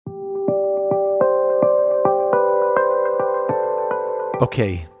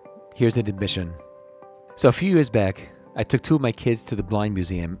Okay, here's an admission. So a few years back, I took two of my kids to the Blind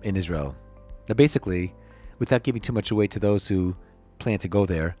Museum in Israel. Now basically, without giving too much away to those who plan to go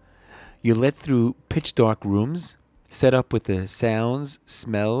there, you're led through pitch dark rooms set up with the sounds,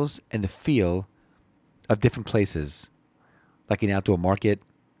 smells, and the feel of different places, like an outdoor market,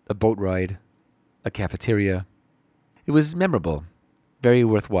 a boat ride, a cafeteria. It was memorable, very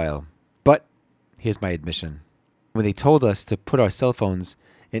worthwhile. But here's my admission. When they told us to put our cell phones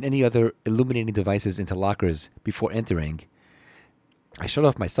and any other illuminating devices into lockers before entering, I shut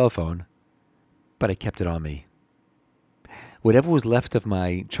off my cell phone, but I kept it on me. Whatever was left of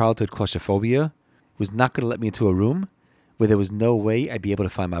my childhood claustrophobia was not going to let me into a room where there was no way I'd be able to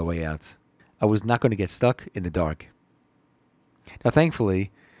find my way out. I was not going to get stuck in the dark. Now,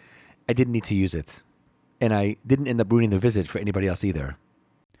 thankfully, I didn't need to use it, and I didn't end up ruining the visit for anybody else either.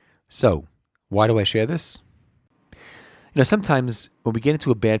 So, why do I share this? Sometimes when we get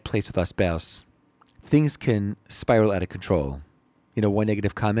into a bad place with our spouse, things can spiral out of control. One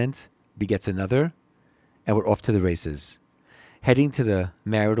negative comment begets another, and we're off to the races, heading to the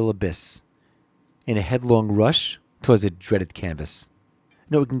marital abyss in a headlong rush towards a dreaded canvas.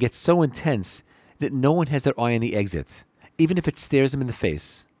 It can get so intense that no one has their eye on the exit, even if it stares them in the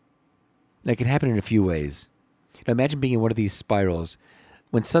face. It can happen in a few ways. Imagine being in one of these spirals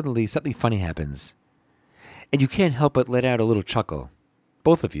when suddenly something funny happens, and you can't help but let out a little chuckle,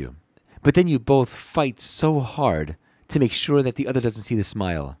 both of you. But then you both fight so hard to make sure that the other doesn't see the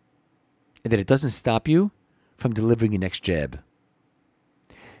smile, and that it doesn't stop you from delivering your next jab.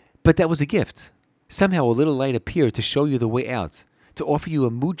 But that was a gift. Somehow a little light appeared to show you the way out, to offer you a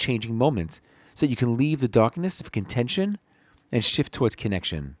mood-changing moment so that you can leave the darkness of contention and shift towards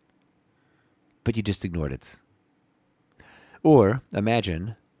connection. But you just ignored it. Or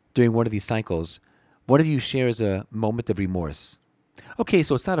imagine, during one of these cycles, one of you shares a moment of remorse. Okay,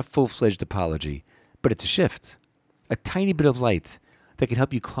 so it's not a full-fledged apology, but it's a shift, a tiny bit of light that can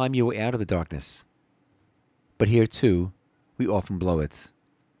help you climb your way out of the darkness. But here, too, we often blow it,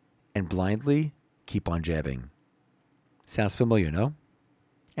 and blindly keep on jabbing. Sounds familiar, no?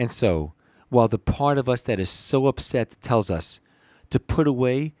 And so, while the part of us that is so upset tells us to put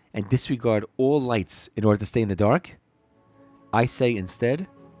away and disregard all lights in order to stay in the dark, I say instead,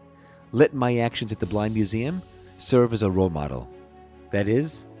 let my actions at the Blind Museum serve as a role model. That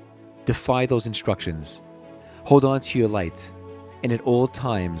is, defy those instructions. Hold on to your light, and at all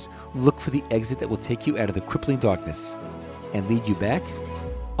times, look for the exit that will take you out of the crippling darkness and lead you back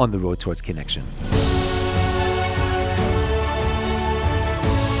on the road towards connection.